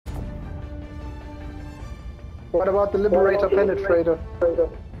What about the Liberator Penetrator?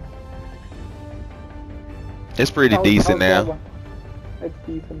 It's pretty decent now. It's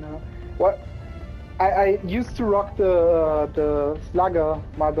decent now. What? I used to rock the Slugger,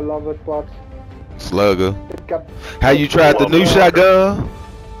 my beloved, but Slugger. it got. How you tried the new shotgun?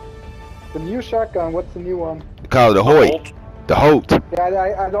 The new shotgun. What's the new one? Called the Hoyt. The Holt.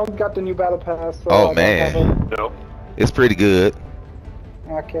 Yeah, I don't got the new battle pass. So oh I man. don't have it. Nope. It's pretty good.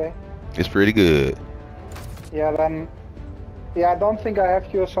 Okay. It's pretty good. Yeah, then. Yeah, I don't think I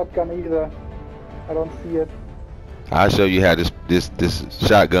have your shotgun either. I don't see it. I'll show you how this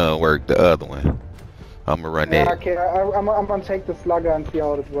shotgun worked. The other one. I'm gonna run that. Yeah, okay. I'm gonna take the Slugger and see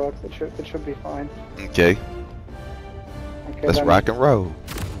how it works. It should be fine. Okay. Okay. Let's rock and roll.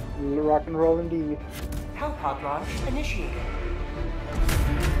 Rock and roll indeed. Help pod launch initiated.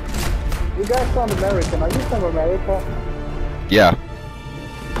 You guys sound American. Are you from America? Yeah.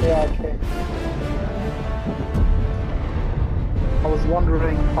 Yeah, okay. I was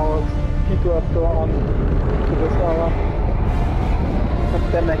wondering how people have gone to this era.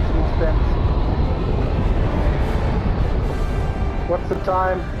 But that makes no sense. What's the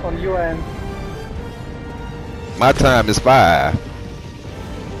time on your end? My time is 5.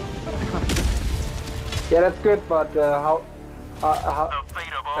 Yeah, that's good, but how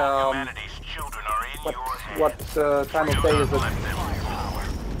what time of day is it?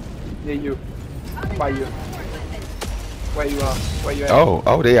 Near you. By you. Where you are. Where you at?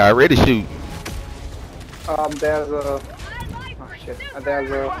 Oh, they already shoot. There's a... Oh shit.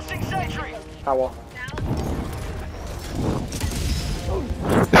 There's a... tower.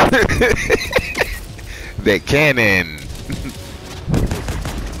 That cannon.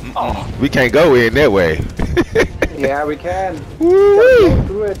 Oh. We can't go in that way. Yeah, we can. Woo! Go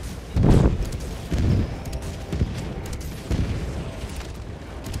through it.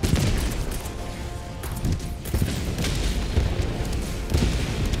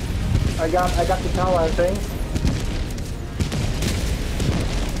 I got the tower, I think.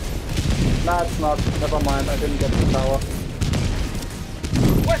 Nah, it's not. Never mind. I didn't get the tower.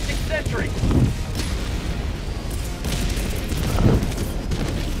 Requesting sentry.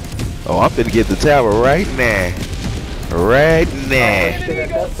 Oh, I'm finna get the tower right now. Right now. Oh, shit,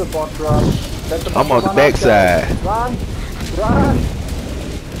 that's the bot rush. I'm on the backside. Run! Run!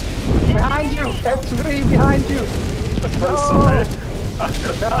 Behind you! F3 behind you! I'm sorry.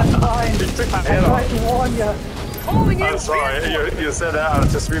 That's fine. You took my I head tried off. to warn you. I'm sorry. You said that. I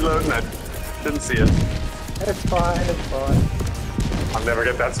was just reloading it. Didn't see it. It's fine, it's fine. I'll never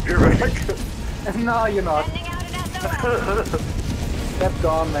get that spear back. No, you're not. That's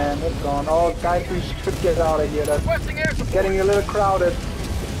gone, man. That's gone. Oh, guys, we should get out of here. That's getting a little crowded.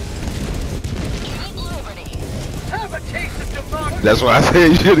 Have a taste of democracy. That's why I said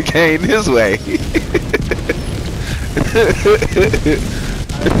you should have came this way.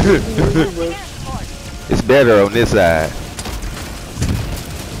 It's better on this side.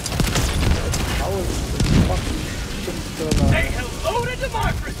 Say hello to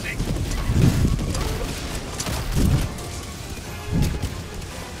democracy.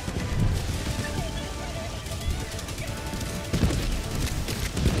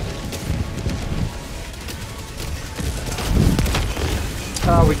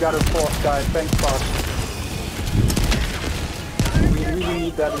 Oh, we got a fourth guy. Thanks, boss. We really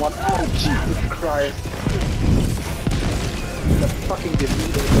need that one. Oh, Jesus Christ. That fucking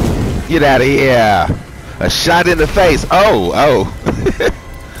deleted. Get out of here. A shot in the face. Oh, oh.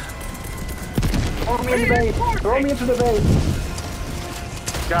 Throw me in the base. Throw me into the base.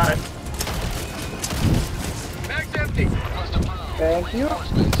 Got it. Mag's empty. Thank you.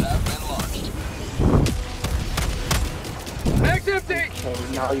 Mag's empty. Okay,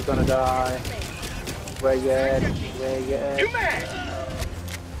 now you're gonna die. Where you at? Where you at? New mag.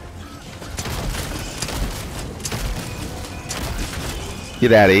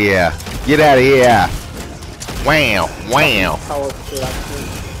 Get out of here. Get out of here. Wham, wham. Power collector.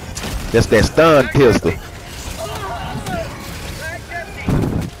 That's that stun pistol.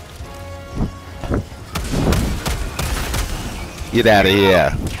 Get out of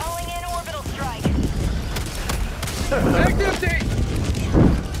here. Calling in orbital strike. Mag's empty.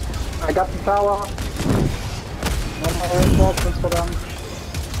 I got the tower. No more reinforcements for them.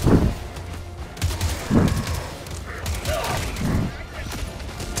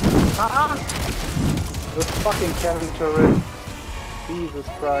 Ah! This fucking cannon turret. Jesus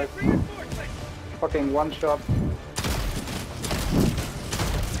Christ. Fucking one shot.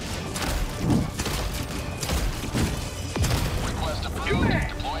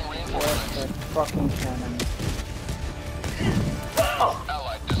 Where's that fucking cannon?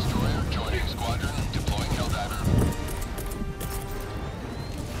 Allied destroyer joining squadron, deploying Helldiver.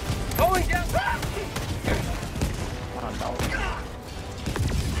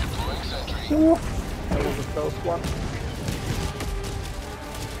 Ooh, that was a close one.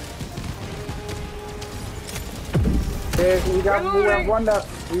 Okay, we have one left.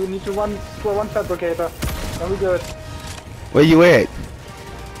 We need to score one fabricator. Then we good. Where you at?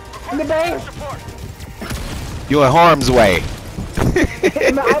 In the base! You in harm's way.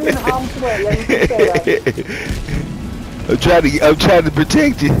 I'm in harm's way, yeah, you can say that. I'm trying to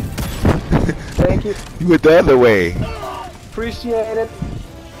protect you. Thank you. You went the other way. Appreciate it.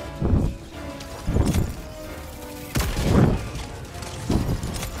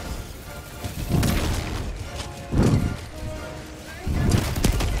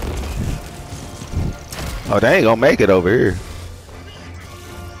 Oh, they ain't gonna make it over here.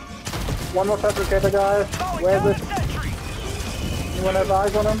 One more fabricator, guys. Where is it? Anyone have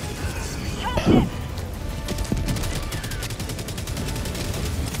eyes on him?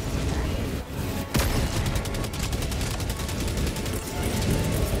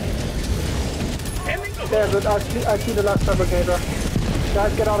 There's it. I see the last fabricator.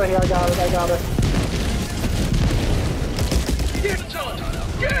 Guys, get out of here. I got it. I got it.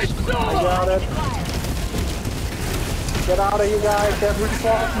 Get out of here, guys. There's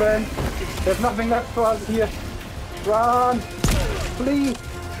reinforcements. There's nothing left for us here. Run! Flee!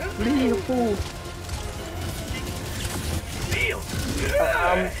 Flee, you fool!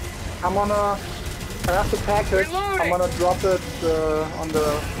 I have the package. I'm gonna drop it on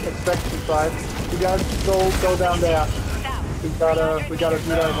the extraction side. You guys go down there. We gotta do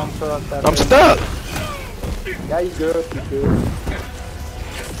that one first. I'm stuck! Yeah, you good.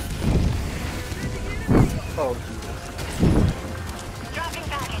 Oh, Dropping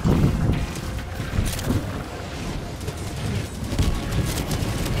package.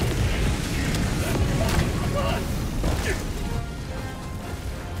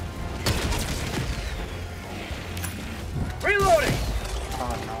 Reloading!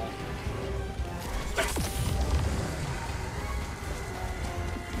 oh no.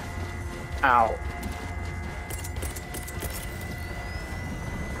 Ow.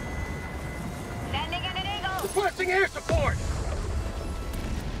 Sending in an eagle. Requesting air support!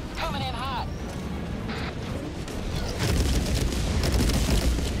 Coming in hot.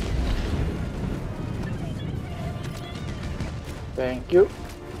 Thank you.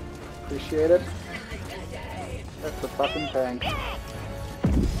 Appreciate it. That's a fucking tank. How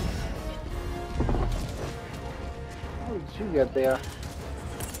did you get there?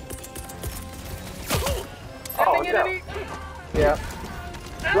 Oh, no. Yeah.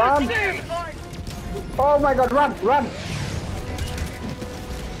 Run! Oh my god, run!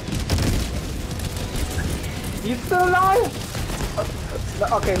 He's still alive?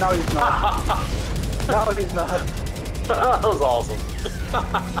 Okay, now he's not. Now he's not. That was awesome.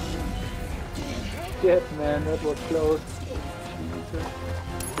 Shit, man, that was close.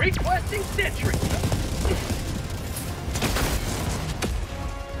 Requesting sentry!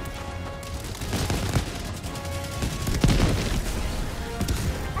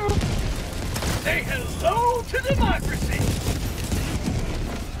 Say hello to democracy!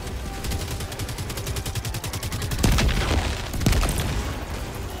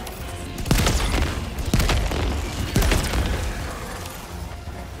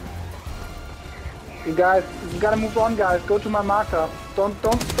 You guys, you gotta move on, guys. Go to my marker.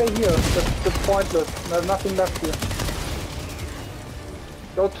 Don't stay here. That's pointless. There's nothing left here.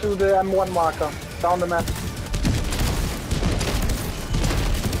 Go to the M1 marker. Down the map.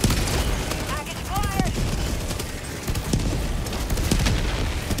 Package acquired.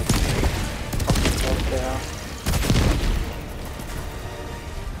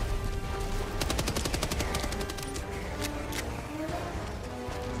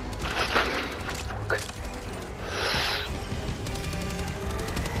 Okay.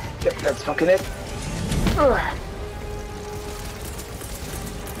 Yep, that's fucking it. Ugh.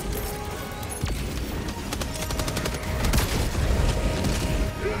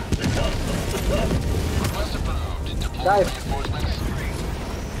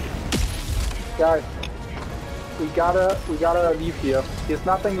 Guys, we gotta leave here. There's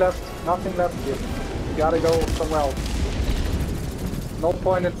nothing left here. We gotta go somewhere else. No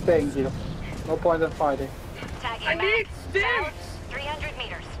point in staying here. No point in fighting. Tagging I need back. stamps! 300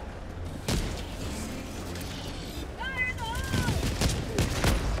 meters.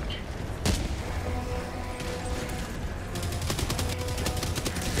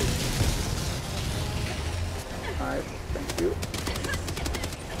 Nice, thank you.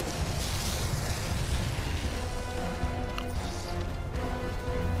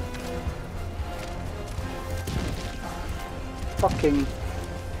 Fucking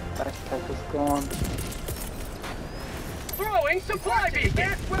backpack is gone. Throwing supply beacon!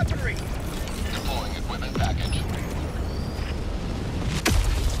 Advanced weaponry!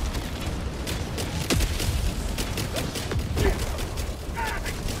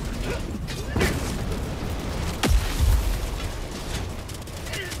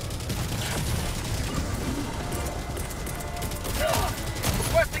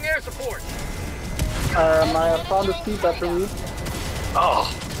 Requesting air support. I found a speed battery.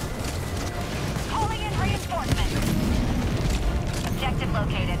 Oh, Calling in reinforcements. Objective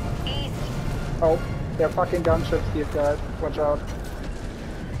located. East. Oh, they're fucking gunships, these guys. Watch out.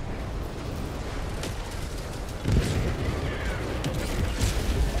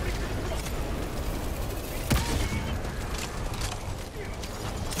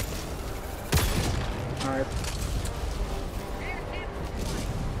 Alright.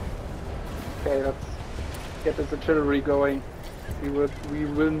 Okay, let's get this artillery going. We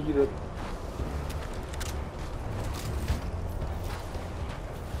will need it.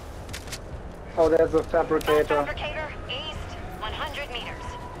 Oh, there's a fabricator. Fabricator. East. 100 meters.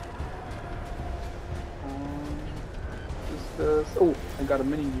 Is this? Oh, I got a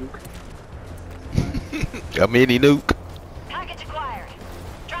mini nuke. A mini nuke. Package acquired.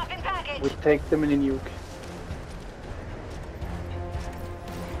 Drop in package. We take the mini nuke.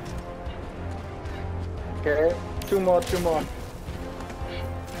 Okay, two more. Tomorrow.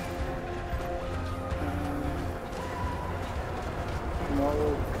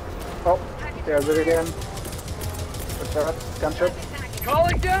 Oh, there's it again. What's that? Gunship?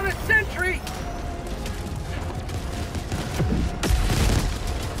 Calling down a sentry.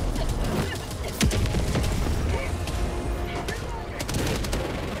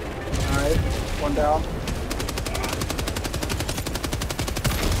 Alright, one down.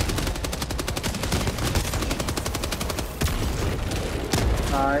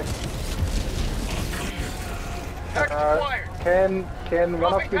 Nice. Package acquired. Can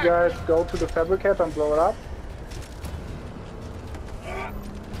one of you guys go to the fabricator and blow it up?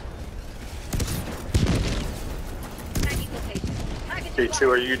 K2,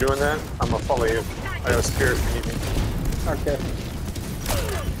 are you doing that? I'm gonna follow you. I got a spear if you need me. Okay.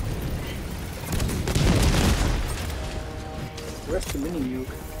 Where's the mini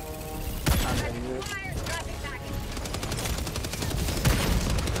nuke?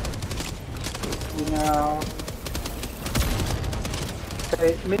 Now.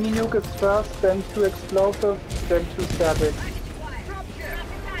 Okay, mini nuke is first, then two explosive, then two static.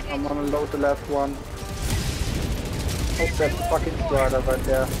 I'm gonna load the last one. Oh, that's a fucking strider right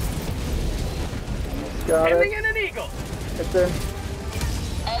there. Almost got Sending it. in an eagle. It's in.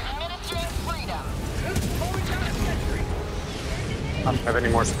 I don't have any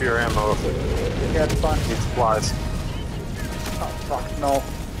more spear ammo. Yeah, it's fine. Need supplies. Oh, fuck, no.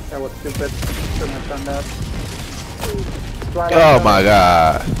 That was stupid. Shouldn't have done that. Strider Oh down. my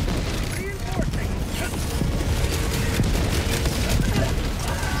god.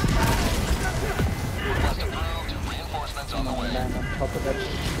 Come on, man, on top of that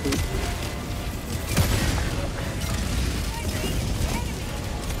shit.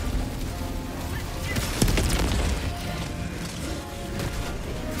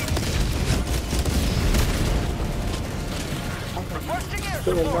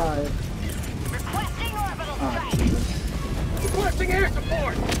 Still alive. Requesting orbital strike. Requesting air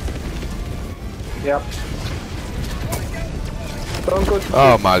support. Yep. Don't go to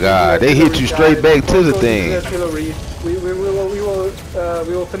Oh my god, they hit you straight back to the thing. Artillery. We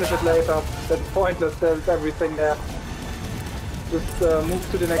will finish it later. That's pointless. There's everything there. Just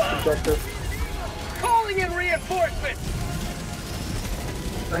move to the next objective. Calling in reinforcements.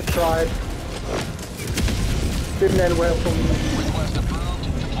 I tried. Didn't end well for me. Request approved.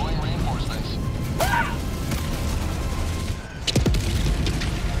 Deploying reinforcements.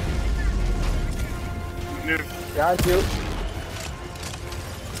 Behind you.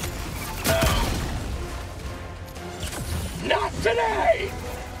 Not today.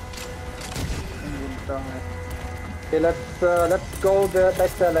 Okay, let's go there,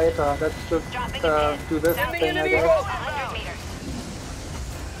 back there later. Let's just do this Sending thing, in I an guess. eagle. 100 meters.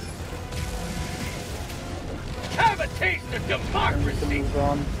 Have a taste of And we can democracy. move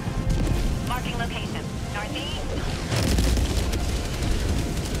on. Marking location. Northeast.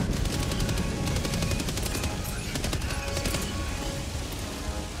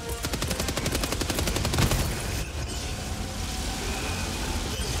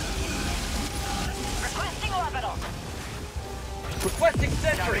 Requesting orbital. Requesting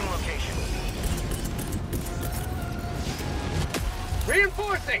sentry. Location.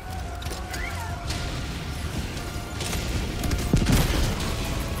 Reinforcing.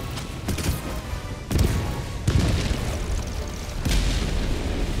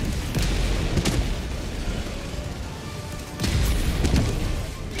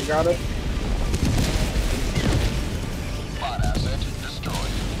 got it. Bot asset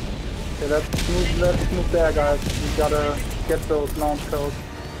destroyed. Okay, let's move there, guys. We gotta get those launch codes.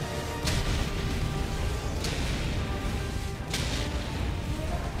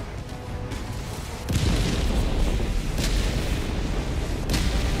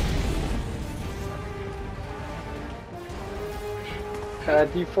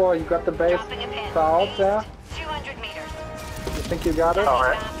 D4, you got the base Dropping a pin. south there? 200 meters. You think you got it?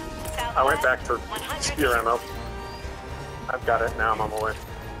 Alright. Southwest, I went back to 100 spear ammo. I've got it now. I'm on my way.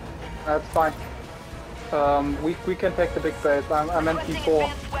 That's fine. We can take the big base. I meant Requesting D4.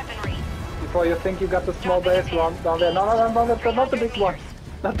 advanced weaponry. Before you think you got the small base down there. No, not the big one.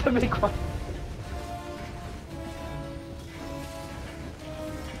 Not the big one.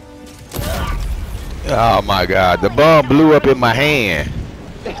 Oh my god, the bomb blew up in my hand.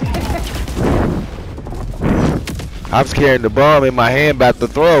 I was carrying the bomb in my hand about to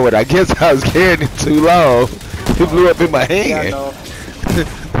throw it. I guess I was carrying it too long. It blew up in my Yeah, hand. no.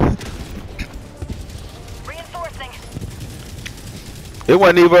 Reinforcing. It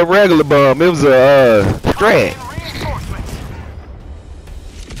wasn't even a regular bomb, it was a strat. Reinforcements.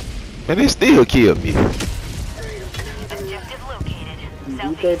 And it still killed me. Objective located.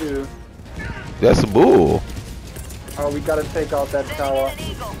 Indeed they do. That's a bull. Oh, we gotta take out that tower. Sending in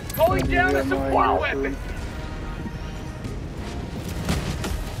an eagle. Calling Maybe down we a are support annoying weapon.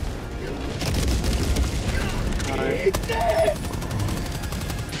 Alright.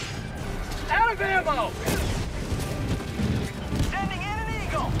 Out of ammo. Sending in an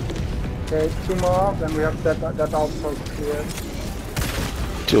eagle. Okay, 2 more, then we have that outpost clear.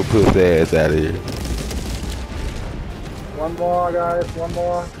 Get your pussy ass out of here. 1 more, guys, 1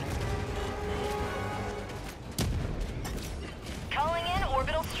 more. Calling in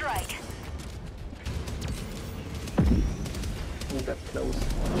orbital strike. Oh, that's close.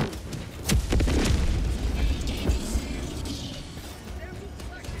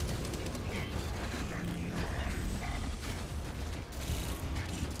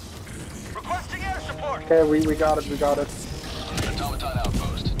 Requesting air support. Okay, we got it, we got it. Automaton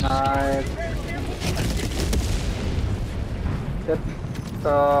outpost. Nice.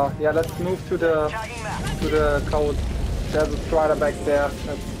 Yeah, let's move to Tagging map. the code. There's a strider back there.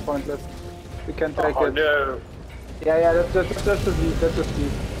 That's pointless. We can take Oh it. no. Yeah, let's just leave. Let's just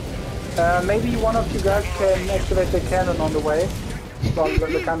leave. Maybe one of you guys can activate the cannon on the way. So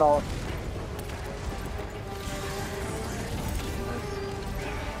the kind of.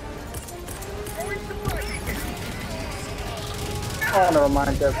 Oh, never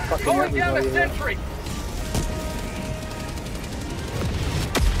mind. There's fucking Calling down a everybody here. sentry.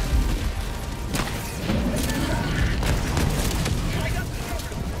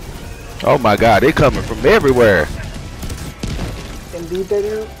 Oh my god, they coming from everywhere. Indeed they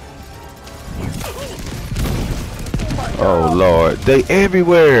do. Oh lord, they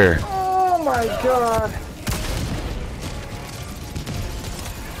everywhere. Oh my god.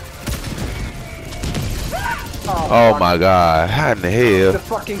 Oh my god, how in the The hell?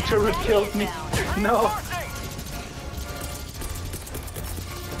 fucking turret killed me. No.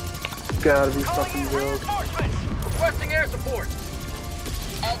 Gotta be fucking real. Reinforcements. Requesting air support.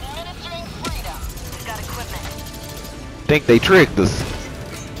 Administering freedom. We've got equipment. Think they tricked us.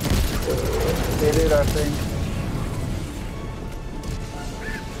 They did, I think.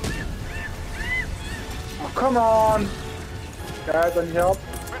 Oh, come on. Guys, I need help.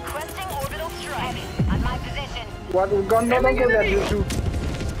 Requesting orbital strike. On my position. What? Don't go there, you two.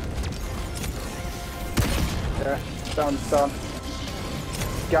 Yeah, done.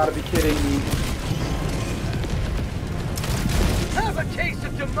 Gotta be kidding me. Have a taste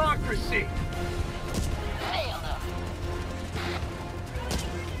of democracy.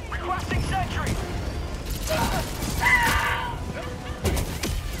 Requesting sentry.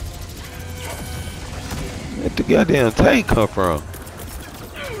 Where'd the goddamn tank come from?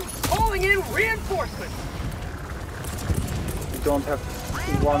 Calling in reinforcements. We don't have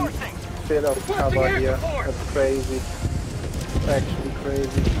one bit of cover here. That's crazy. Actually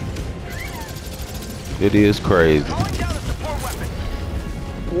crazy. It is crazy. Calling down a support weapon.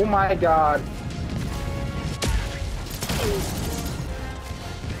 Oh my god.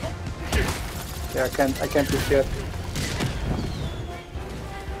 Yeah, I can't do shit.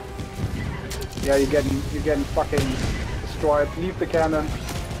 Yeah, you're getting fucking destroyed. Leave the cannon.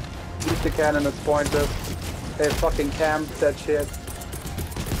 Leave the cannon, it's pointless. They fucking camped that shit.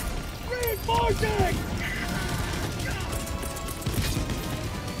 Reinforcing.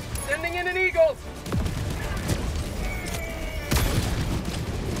 Sending in an eagle.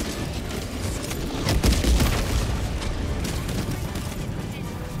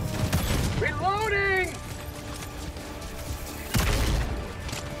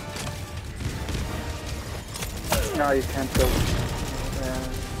 No, you can't go.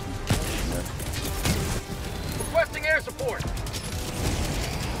 Requesting air support.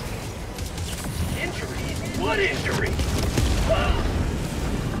 Injury? What injury?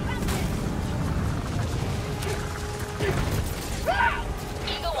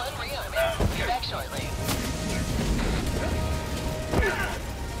 Eagle 1 rearming. Be back shortly.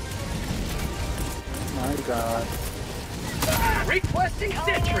 My God. Requesting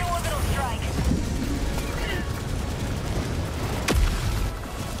Calling in sentry. orbital strike.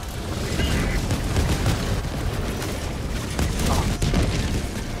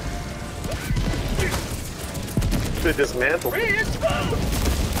 Should dismantle. Reinforce.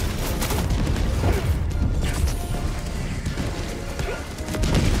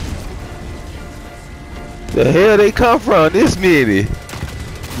 The hell they come from? This many?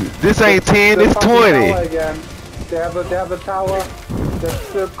 This ain't 10, The it's fucking 20. tower again. They have a tower that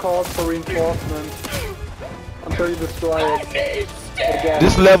still calls for reinforcements until you destroy it again.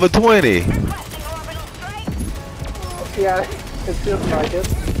 This level 20. Requesting orbital strike. Yeah, it feels like it.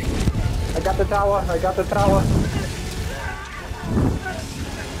 I got the tower.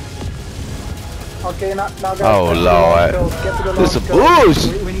 Okay, now guys. Oh, get to the Lord. launch This is code.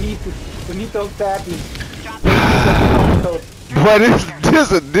 bullshit. We need those badly. Boy, this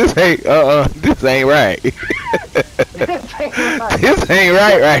ain't this ain't right. This ain't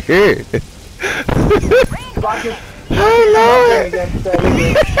right here. Oh Lord.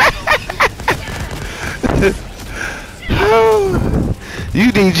 Oh,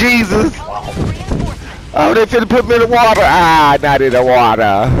 you need Jesus. Oh, they finna put me in the water. Ah, not in the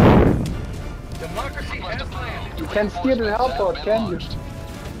water. Democracy has landed. You can steer the helport, can you?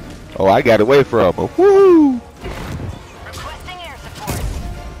 Oh, I got away from him. Woo! Requesting air support.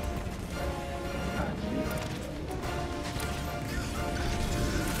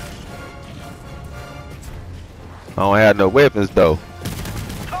 I don't have no weapons though.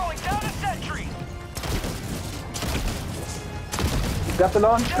 Calling down a sentry. You got the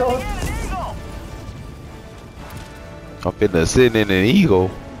launch code? An eagle. I'm finna sit in an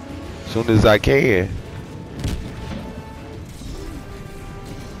eagle as soon as I can.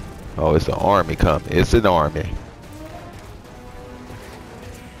 Oh, it's an army coming. It's an army.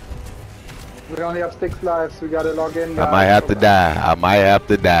 We only have 6 lives. We gotta log in. I might have to die. I might have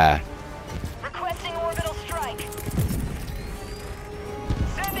to die. Requesting orbital strike.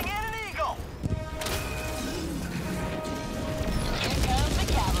 Sending in an eagle. Here comes the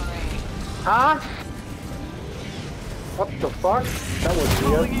cavalry. Huh? What the fuck? That was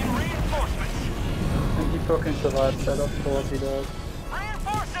weird. Calling in reinforcements. And he fucking survived that, of course he does.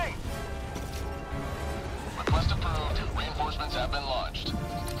 Reinforcing. Request approved. Reinforcements have been launched.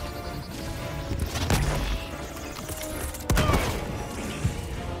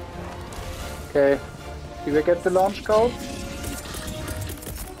 Okay. Did we get the launch code?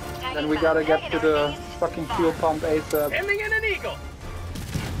 Then we gotta get to the fucking fuel pump ASAP. Sending in an eagle.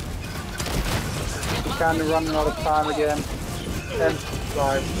 We're kinda running out of time again. And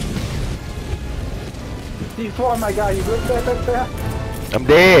drive. D4, my guy, you good there, back there? I'm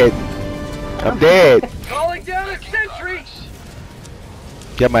dead. I'm dead. Calling down a sentry.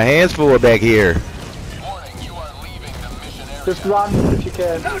 Got my hands full back here. Warning, you are leaving the mission area. Just run if you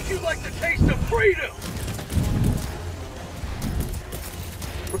can. How'd you like the taste of freedom?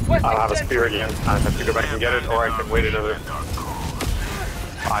 Requesting I'll have a sentry. spear again. I have to go back and get it, or I can wait another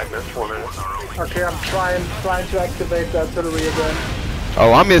 5 minutes, 4 minutes. Okay, I'm trying to activate the artillery again.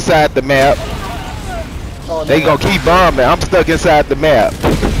 Oh, I'm inside the map. Oh, They no. gonna keep bombing. I'm stuck inside the map.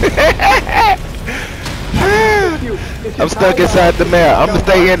 If you I'm tie stuck down- inside the map. I'm gonna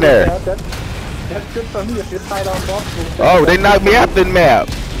stay in there. That's good for me if you tie down boxes. Oh, they knocked me off the map.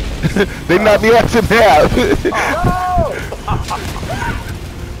 They knocked me off the map.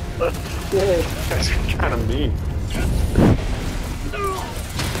 Yeah. That's kind of mean.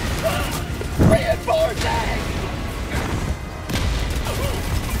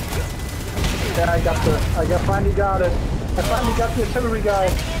 Yeah, I finally got it. I finally got the artillery guy.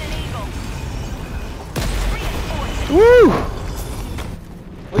 Woo!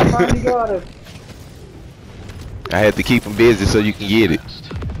 We finally got it. I had to keep them busy so you can get it.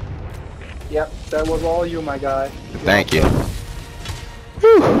 Yep, that was all you, my guy. Thank you.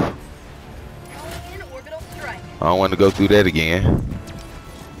 Whew. Calling in orbital strike. I don't want to go through that again.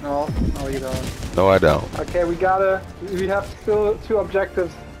 No, you don't. No, I don't. Okay, we have still 2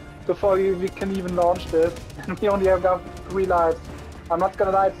 objectives before we can even launch this. And we only have got 3 lives. I'm not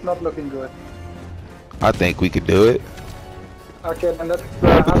gonna lie, it's not looking good. I think we could do it. Okay, then let's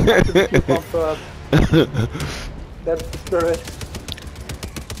have to the fuel pump first. That's the spirit.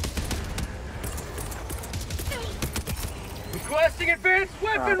 Requesting advanced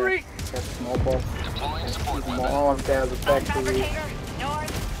weaponry. That's small box. Deploying support Come weapon. on, there's a factory. Fabricator,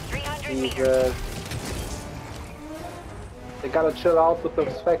 north, 300 meters. Jesus. They gotta chill out with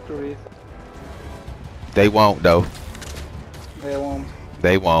those factories. They won't though. They won't.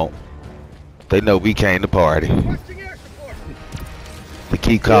 They won't. They know we came to party. Requesting air support. They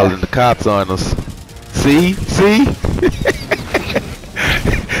keep calling the cops on us. See? See?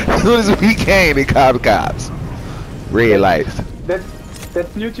 As soon as we came, they called the cops. Red lights.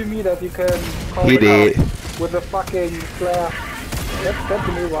 That's new to me that you can call He it did. out with a fucking flare. That's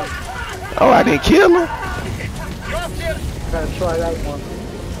a new one. Oh, I didn't kill him. Gotta try that one.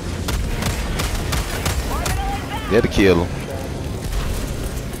 That'll kill him.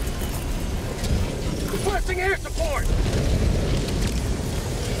 Requesting air support.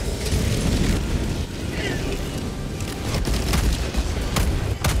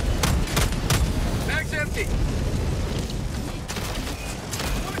 Mag's empty.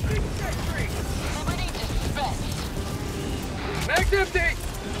 Requesting sentry. Liberty dispensed. Mag's empty.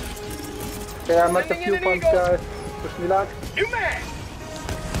 Yeah, I'm at the Sending in fuel an pumps, eagle. guys. Wish me luck. New mag.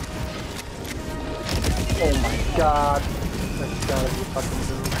 Oh my god. That's gotta be fucking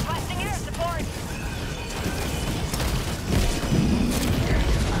good. Requesting air support.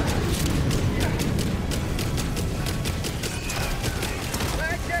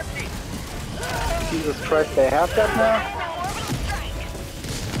 Mag's empty. Jesus Christ, they have that now? Orbital strike.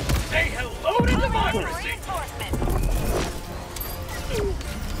 Say hello to democracy. Reinforcement.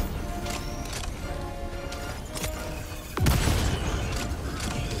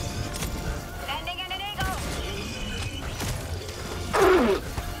 Sending in an eagle.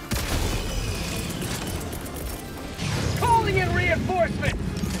 Calling in reinforcement.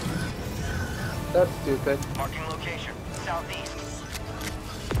 That's stupid. Marking location. Southeast.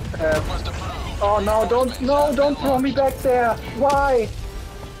 Request approved. Oh no, don't throw me back there. Why?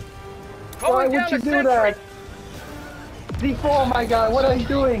 Why Calling would down you a do sentry. that? D4, my guy, what are you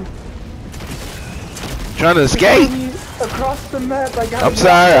doing? Trying to escape. Throw me across the map. I'm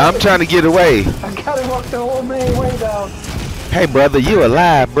sorry. I'm trying to get away. I gotta walk the whole main way down. Hey, brother, you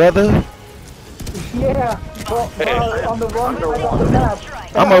alive, brother? Yeah, but on the wrong side of the map.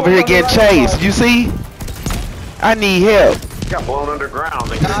 I'm over here getting chased. You see? I need help. Got blown underground.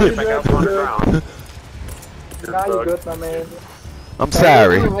 They Nah, can't you're get back good, up from you're underground. Nah, you're good, my man. I'm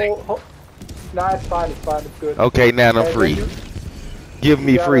sorry. Nah, it's fine, it's good. Okay, now I'm Hey, free. you Give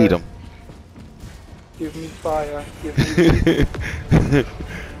me gotta- freedom. Give me fire. Give me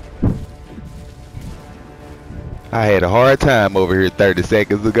I had a hard time over here 30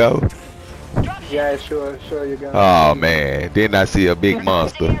 seconds ago. Yeah, sure, you got Oh man, then I see a big Requesting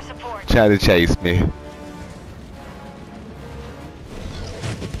monster air support. trying to chase me.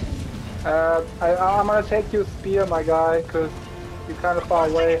 I'm gonna take your spear, my guy, cause you're kind of far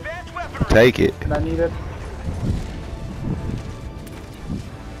away, Advanced weaponry. Take it. and I need it.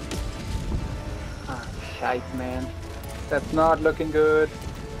 Ah, shite, man. That's not looking good.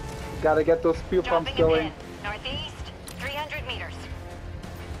 Gotta get those fuel pumps Dropping a going. pin. Northeast, 300 meters.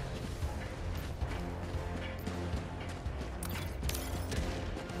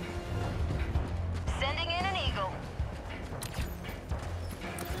 Sending in an eagle.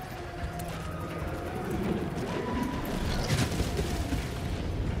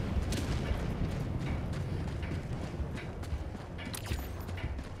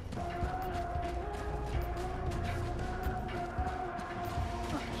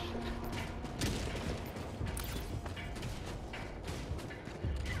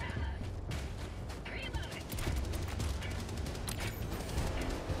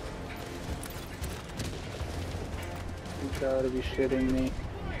 You gotta be shitting me.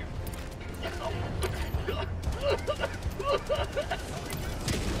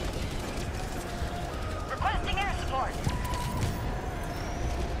 Requesting air support.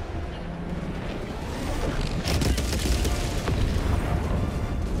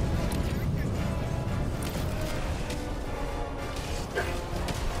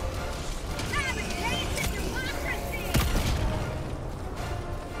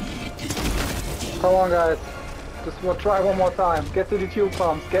 Come on, guys. Just we'll try one more time. Get to the fuel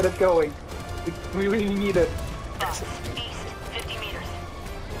pumps. Get it going. We really need it. East, 50 meters.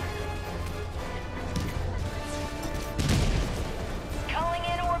 Calling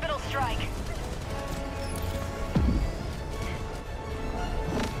in orbital strike.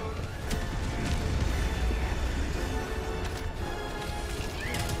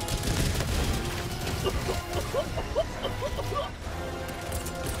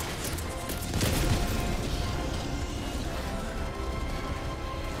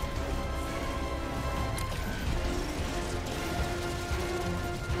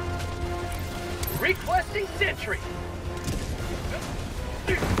 sentry.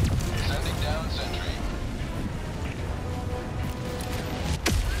 Sending down sentry.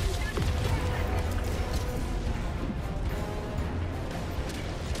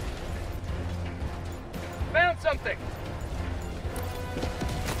 Found something.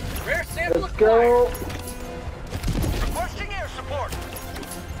 Rare sample Let's acquired. go. Requesting air support.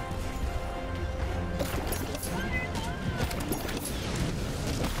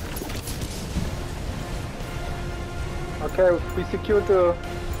 Okay, we secured the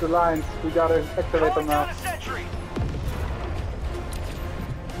lines. We gotta activate them Calling down now. a sentry.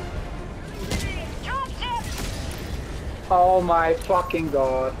 Oh my fucking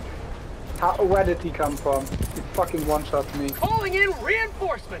god. Where did he come from? He fucking one-shot me. Calling in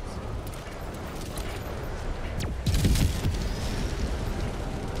reinforcements.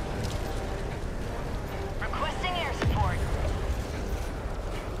 Requesting air support.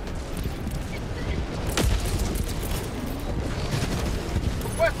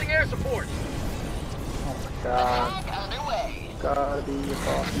 Requesting air support. Oh my god. Attack underway. Gotta be a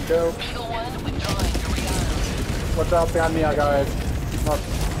fucking joke. Eagle 1 withdrawing to rearm. Watch out behind me, guys. Not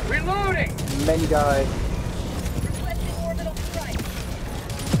Reloading. many guys. Requesting orbital strike.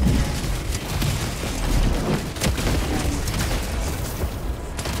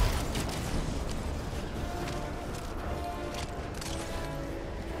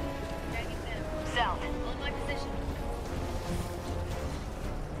 South. On my position.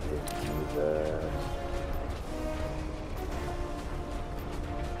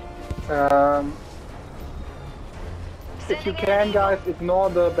 If you can, guys, ignore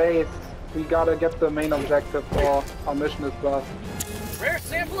the base. We gotta get the main objective, or our mission is lost. Rare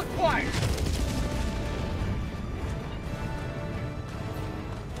sample acquired.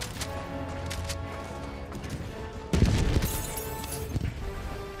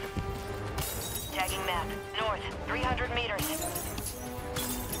 Tagging map. North. 300 meters.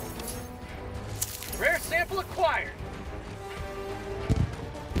 Rare sample acquired.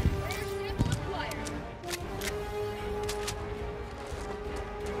 Rare sample acquired.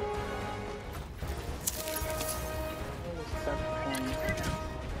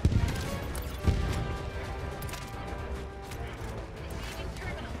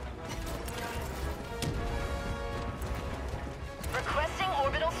 Requesting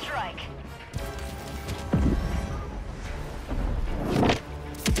orbital strike.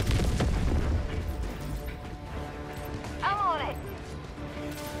 I'm on it.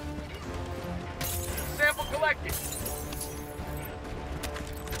 Sample collected.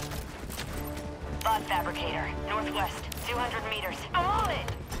 Bot fabricator. Northwest. 200 meters. I'm on it.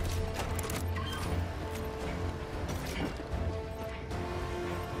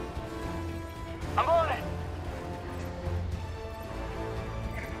 I'm on it.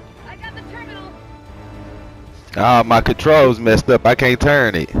 I got the terminal. Ah, my controls messed up. I can't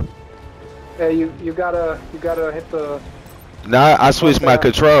turn it. Yeah, you gotta hit the. Nah, I switched my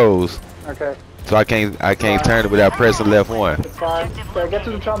Okay. controls, Okay, so I can't turn it without pressing left one. it's fine. Okay, get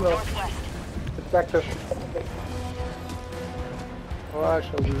to the terminal. Northwest. It's back to. Oh, I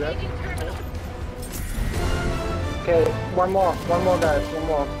shall do that. Okay, one more guys, one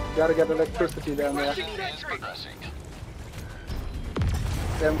more. Gotta get electricity down there. Requesting sentry. Progressing.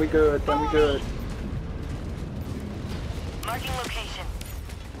 Then we good, then we good. Marking location.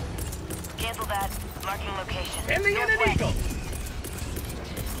 Cancel that. Marking location. Sending in an Northwest. eagle.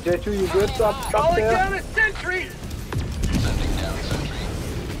 J2, you good up Calling there? down a sentry. Sending down sentry.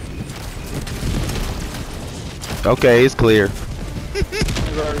 Okay, it's clear.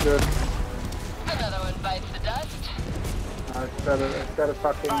 Very good. Another one bites the dust. It's better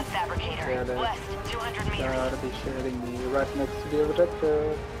fucking. Bot fabricator. Yeah, that- West. 200 meters. Gotta be shitting me. Right next to the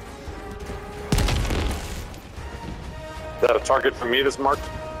objective. Is that a target for me that's marked?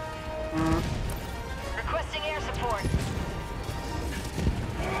 Requesting air support.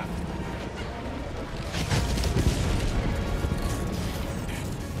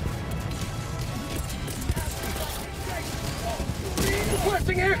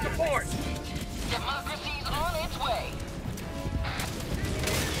 Requesting air support. Democracy's on its way.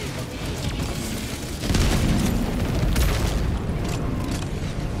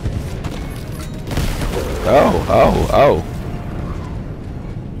 Oh.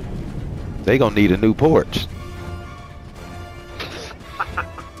 They gonna need a new porch.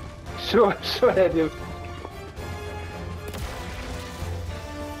 Sure they do.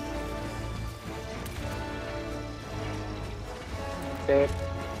 Okay,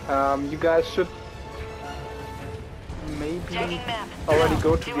 you guys should maybe Tagging map. already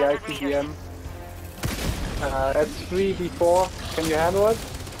go to the 200 ICBM. meters. S3 before, can you handle it?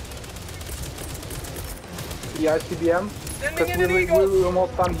 the ICBM. Sending Because in an eagle. we're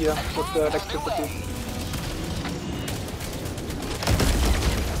almost done here with the electricity.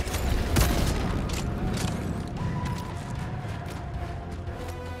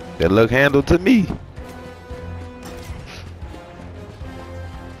 That look handled to me.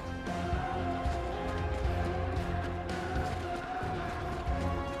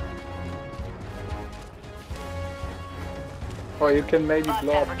 Or you can maybe Bot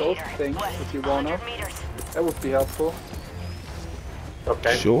blow up those fabricator. things West, if you wanna. 100 meters. That would be helpful.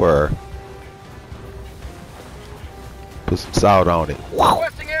 Okay. Sure. Put some salt on it.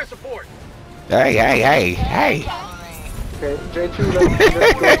 Requesting air support. Hey, hey, hey, hey. Okay, J2, let's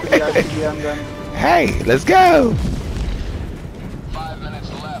go to the ICBM then. Hey, let's go. 5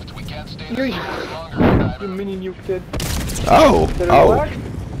 minutes left. We can't stay You, this much longer. you mini nuke kid. Oh, Did it oh, work?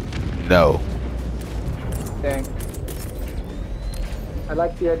 no. Dang. I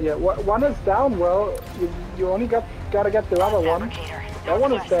like the idea. One is down, well, you only gotta get the other one. Fabricator. That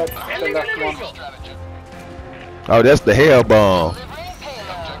one is dead, the Sending left in an one. eagle. Stratagem. Oh, that's the hell bomb.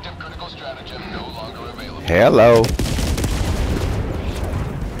 Objective critical stratagem no longer available. Hello.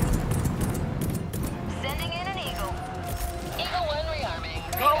 Sending in an eagle. Eagle 1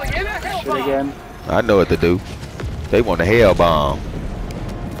 rearming. Calling in a hell Shit bomb. again. I know what to do. They want a hell bomb.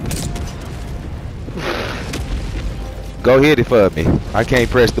 Go hit it for me. I can't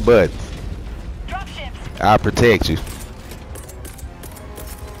press the buttons. Dropships. I'll protect you.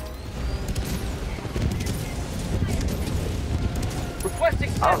 Requesting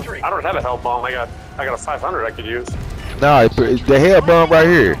I sentry. don't have a hell bomb. I got a 500 I could use. No, the hell bomb right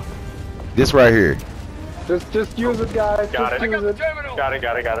here. This right here. Just use it, guys. Got just it. use it. Terminal. Got it.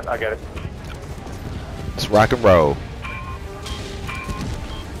 I get it. It's rock and roll.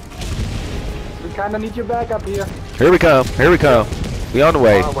 We kinda need your backup here. Here we come. Here we come. We on the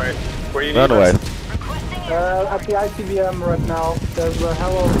way. On the way. Where you We on need the way. us? Requesting air. At the ICBM right now. There's a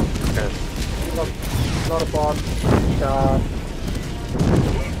hello. Okay. Not a bot.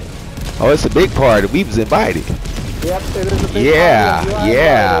 Oh, it's a big party. We was invited. Yep, it is a big Yeah, party. You are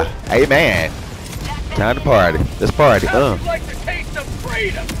yeah. invited. Amen. Time to party. Let's party. How'd you like the taste of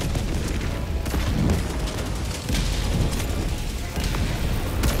freedom?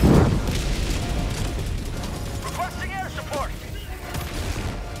 Requesting air support.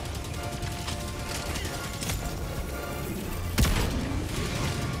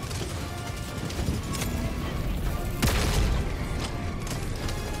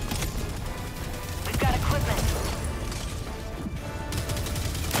 We've got equipment.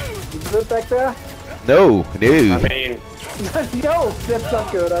 You good back there? No, I no. mean, No, that's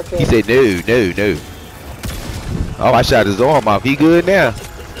not good. Okay. He said no, no, no. Oh, I shot his arm off. He good now?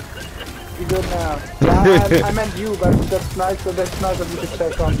 You good now? Yeah, I meant you, but that's nice. That's nice of you to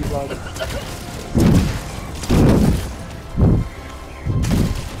check on you, brother.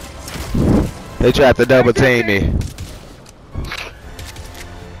 They tried to double team me.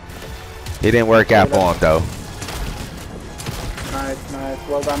 It didn't work out for him though. Nice, nice.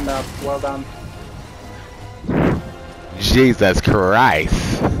 Well done, Nap. Well done. Jesus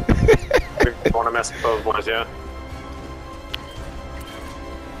Christ. we want to mess with those ones, yeah.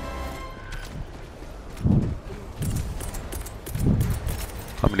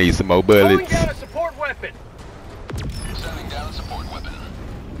 I'm gonna need some more Calling bullets. down a support weapon. Sending down a support weapon.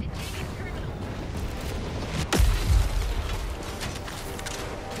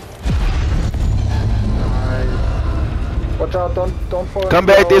 Watch out! Don't fall. Come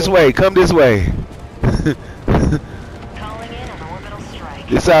into back the this hole. way. Come this way. Calling in an orbital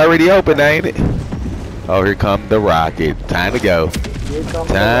strike. It's already open, ain't it? Oh, here come the rocket. Time to go. Here comes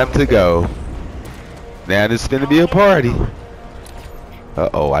Time the to go. Now this is gonna be a party.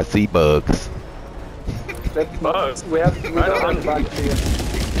 Uh-oh, I see bugs. That's Bugs. we don't have bugs here.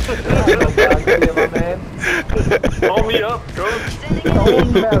 We don't have bugs here, my man. Pull me up, coach.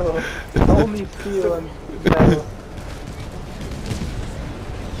 Only metal. Only steel and metal.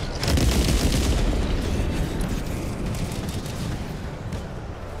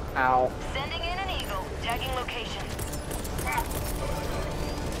 Ow. Sending in an eagle. Tagging location.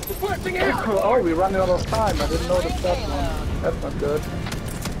 Requesting air support. Oh, we're running out of time. I didn't notice that one. That's not good.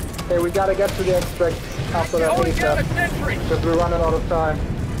 Hey, we gotta get to the extract after that Calling down a ASAP. sentry. Because we're running out of time.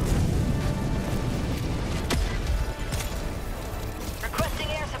 Requesting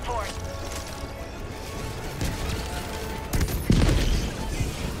air support.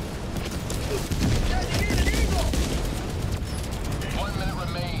 Sending in an eagle. 1 minute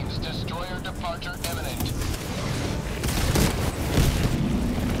remains. Destroyer departure imminent.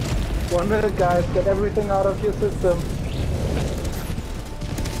 1 minute, guys. Get everything out of your system.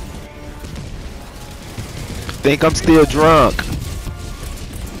 think I'm still drunk.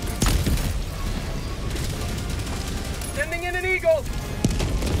 Sending in an eagle.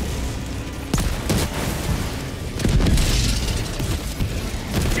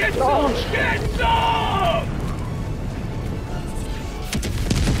 Get some! Get some!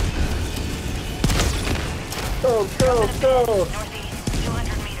 Go, go, go! Northeast,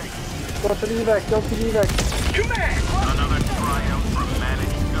 200 meters. Go to the evac, go to the evac. You man! Another triumph for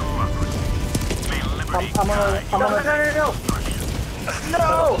managed democracy. May liberty I'm on a...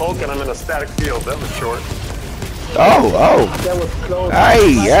 No! Hulk and I'm in a static field. That was short. Oh, oh. That was close.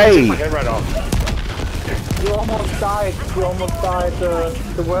 Hey, hey. My head right off. You almost died. You almost died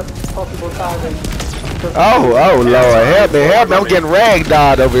the worst possible timing. Oh, oh, Lord. Help me, help me. I'm getting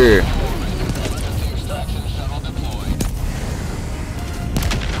ragdolled over here. extraction shuttle deployed.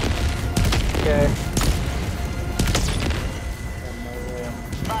 Okay.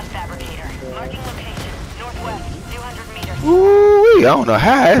 Bot fabricator. Marking location. Northwest, 200 meters. Ooh, I don't know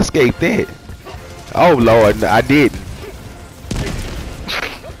how I escaped that. Oh, Lord, I didn't.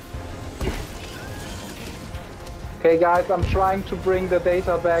 Okay, guys, I'm trying to bring the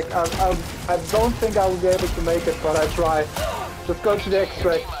data back. I don't think I will be able to make it, but I try. Just go to the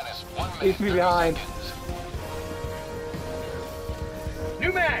extract. Minus 1 minute. Leave me behind.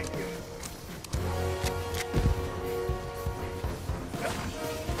 New mag!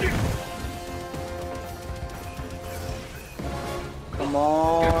 Come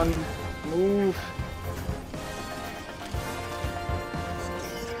on. Move.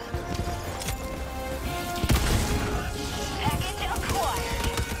 Package acquired.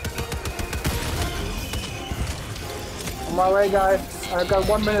 On my way, guys. I got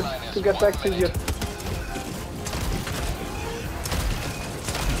 1 minute to get back to you.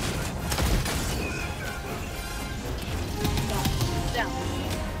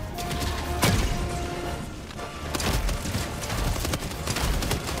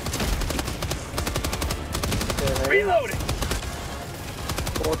 Reloading!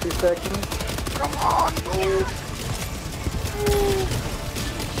 40 seconds. Come on, move.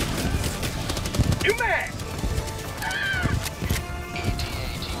 New mag!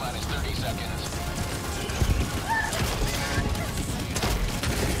 ETA T-minus 30 seconds. ETA T-minus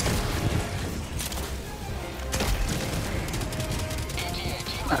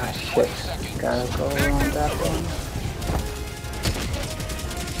Ah, shit. Gotta go on that one.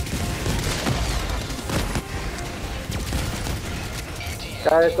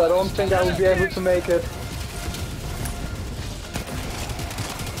 Guys, I don't think I will be able to make it.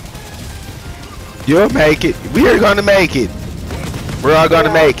 You'll make it. We are gonna make it. We're all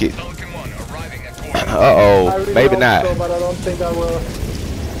gonna make it. Falcon 1 arriving at I Uh-oh, really maybe hope not. so, but I don't think I will.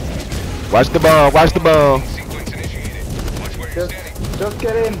 Watch the bomb, watch the bomb. sequence initiated. Watch where you're standing. Just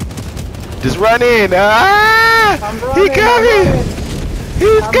get in. Just run in. Ah! I'm He running. I'm coming! running.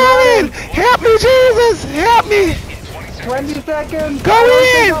 He's I'm coming! running. Help me, Jesus! Help me! 20 seconds. Go I don't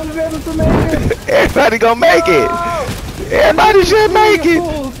in. think I'll be able to make it. Everybody gonna make it. No. Everybody should make it.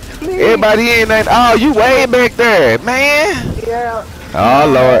 Fools, please. Everybody in and oh, you way back there, man. Yeah. Oh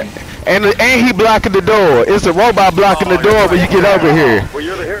Lord. And he blocking the door. It's a robot blocking the door when you get over here. Well,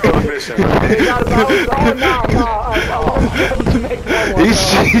 you're the hero of the mission. They got about, oh, no. I won't be able to make that one.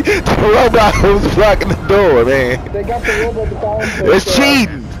 The robot was blocking the door, man. They got the robot down. It's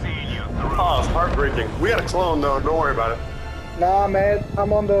cheating. Oh, it's heartbreaking. We got a clone though. Don't worry about it. Nah, man.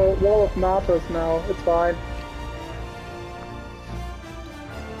 I'm on the wall of Natos now. It's fine.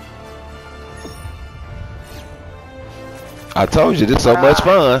 I told you, this so much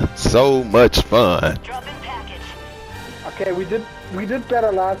fun. So much fun. Drop in package. Okay, we did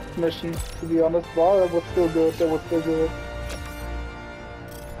better last mission, to be honest. Wow, that was still good. That was still good.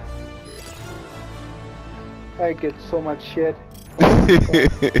 I get so much shit.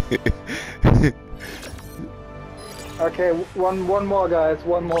 Okay, one more, guys.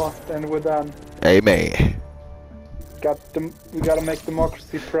 One more, then we're done. Amen. We gotta make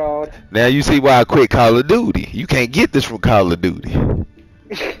democracy proud. Now you see why I quit Call of Duty. You can't get this from Call of Duty.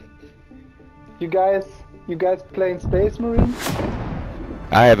 You guys playing Space Marines?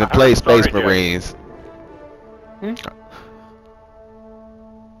 I haven't I played haven't started Space yet. Marines.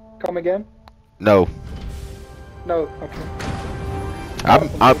 Come again? No. No. Okay.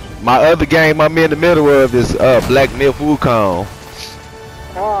 My other game I'm in the middle of is Black Myth Wukong.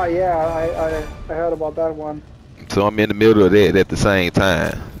 Ah, yeah. I heard about that one. So I'm in the middle of that at the same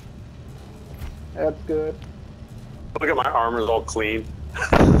time. That's good. Look at my armor's all clean.